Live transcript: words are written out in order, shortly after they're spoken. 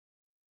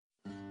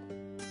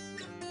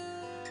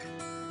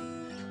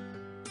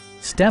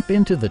Step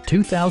into the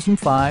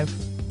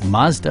 2005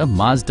 Mazda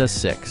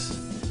MAZDA6.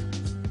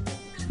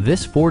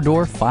 This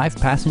four-door,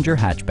 five-passenger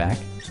hatchback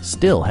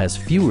still has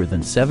fewer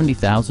than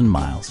 70,000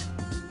 miles.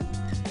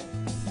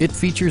 It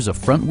features a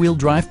front-wheel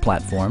drive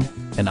platform,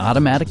 an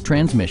automatic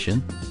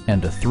transmission,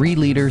 and a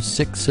 3-liter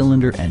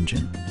six-cylinder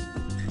engine.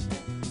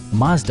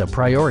 Mazda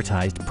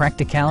prioritized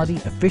practicality,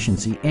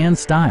 efficiency, and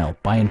style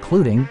by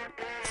including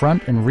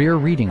front and rear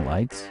reading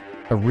lights,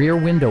 a rear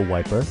window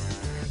wiper,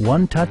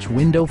 one-touch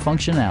window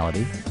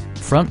functionality,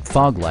 front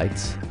fog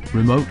lights,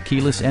 remote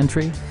keyless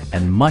entry,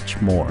 and much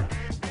more.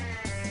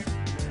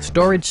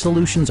 Storage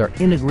solutions are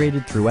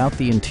integrated throughout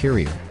the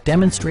interior,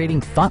 demonstrating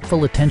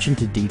thoughtful attention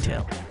to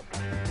detail.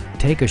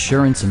 Take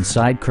assurance in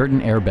side curtain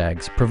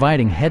airbags,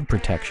 providing head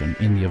protection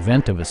in the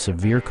event of a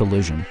severe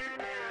collision.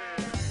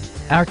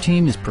 Our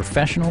team is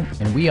professional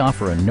and we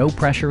offer a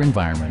no-pressure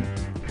environment.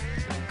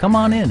 Come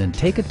on in and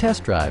take a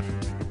test drive.